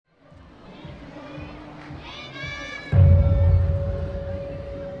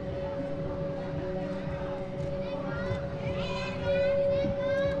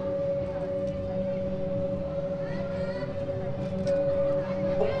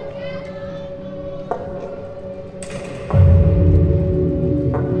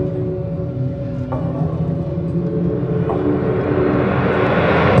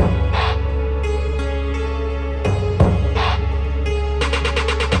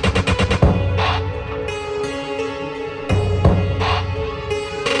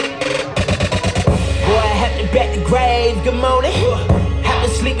good morning. I've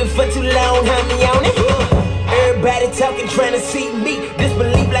been sleeping for too long, honey, on it. Everybody talking, trying to see me.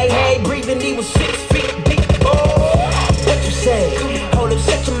 Disbelief like, hey, breathing, he was 6 feet deep. Oh, what you say? Hold up,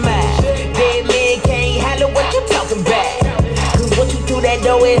 shut your mouth. Dead man can't holler what you talking about. Cause what you through that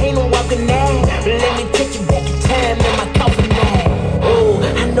door, it ain't no walking now. But let me take you back in time in my coffin now. Oh,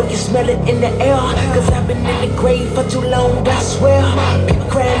 I know you smell it in the air. Cause I've been in the grave for too long, I swear. People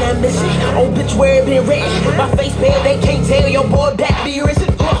crying, I miss it. Oh, bitch, where it been written? My face pale, they can't tell your boy back be risen.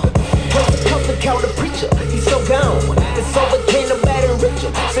 Come to call the preacher, he's so gone. It's over, can't nobody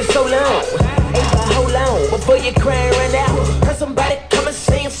richer. Since so long, ain't but hold on before you crying run out. Heard somebody come and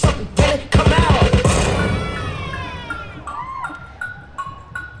saying something, tell it come out.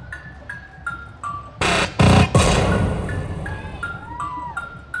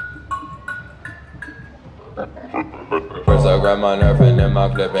 First I grab my nerf and then my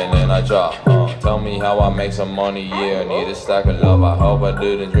clip and then I drop. Tell me how I make some money, yeah, I need a stack of love. I hope I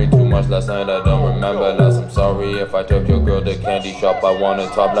didn't drink too much last night, I don't remember last. I'm sorry if I took your girl to candy shop. I wanted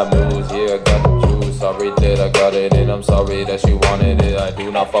top like moves, yeah, I got the juice. Sorry that I got it and I'm sorry that she wanted it. I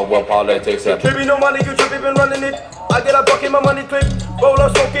do not fuck with politics. Tripping no money, you tripping, been running it. I get a bucket, my money clip. Roll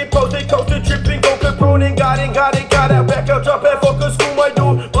up, smoking, posted, coasted, tripping, go caproning. Got it, back out, drop it, focus, school my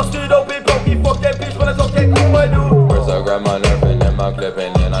dude. Busted open, pokey, fuck that bitch, when it's okay, cool my dude. First I grab my nerf and then my clip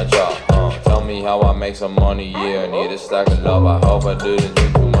and then I drop. Tell me how I make some money, yeah, I need a stack of love. I hope I didn't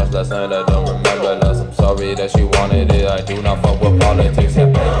drink too much last night, I don't remember last. I'm sorry that she wanted it, I do not fuck with politics.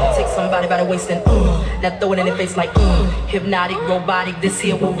 Take somebody by the waist and now throw it in their face like hypnotic, robotic, this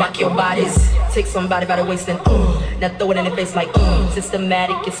here will rock your bodies. Take somebody by the waist and now throw it in their face like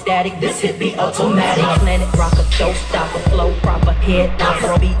systematic, ecstatic, this hit be automatic. Planet rocker, showstopper, flow proper, head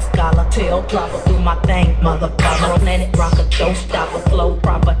opera, beat scholar, tail dropper, do my thing, motherfucker. Planet rocker, showstopper, flow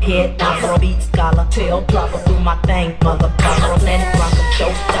proper, head opera, beat scholar, tail dropper, do my thing, motherfucker. Planet rocker,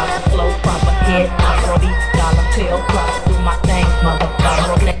 showstopper, flow proper, head opera, beat scholar, tail dropper, do my thing,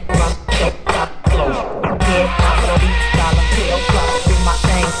 motherfucker. Planet rocker, showstopper, flow, head opera, beat scholar, tail dropper, do my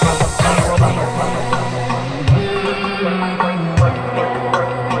thing, motherfucker.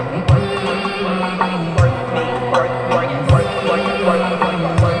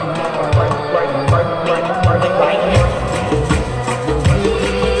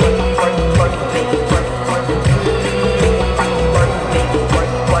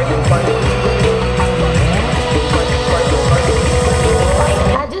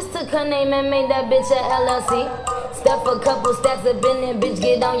 And made that bitch a LLC. Stuff a couple stacks up in there, bitch,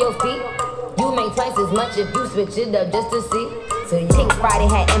 get on your feet. You make twice as much if you switch it up just to see. So you Pink Friday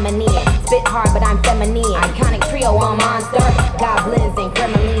had Eminem. Spit hard, but I'm feminine. Iconic trio on monster. Goblins and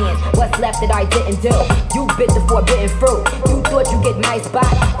Kremlins. What's left that I didn't do? You bit the forbidden fruit. You thought you get my spot.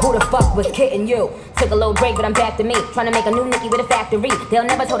 Who the fuck was kidding you? Took a little break, but I'm back to me. Trying to make a new Nicki with a factory. They'll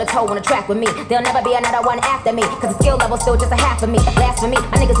never toe to toe on a track with me. There'll never be another one after me. Cause the skill level's still just a half of me. Blasphemy,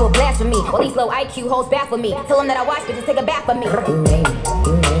 my niggas will blaspheme me. All these low IQ hoes back with me. Tell them that I watch bitches take a bath for me. You name it,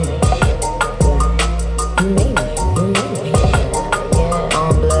 you name it. You name it, you name it. Yeah,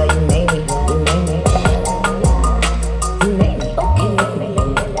 on blood, you name it, you name it. You name it, okay.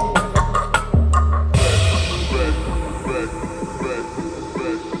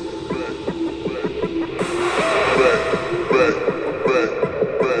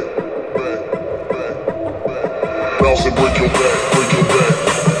 Bounce and break your back, break your back.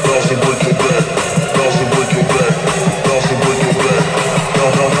 Bounce and break your back, bounce and break your back. Bounce and break your back. No,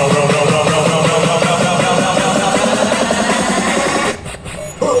 no, no, no, no, no, no, no, no, no, no, no, no, no, no, no.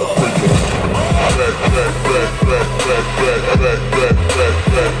 Break your back, back, back, back, back, back, back, back, back,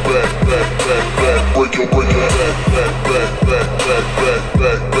 back, back, back, back, back. Break your back, back, back, back, back, back,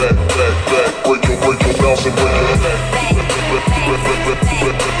 back, back, back, back. Break your bounce and break your back.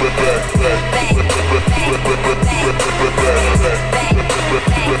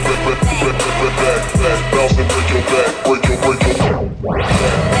 Bounce and break your back, break your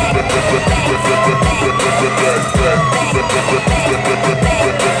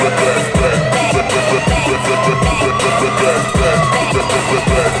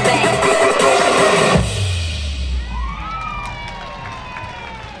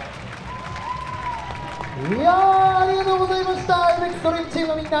いやー、ありがとうございました。avexドリームチーム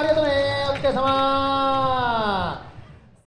のみんなありがとうね。お疲れ様。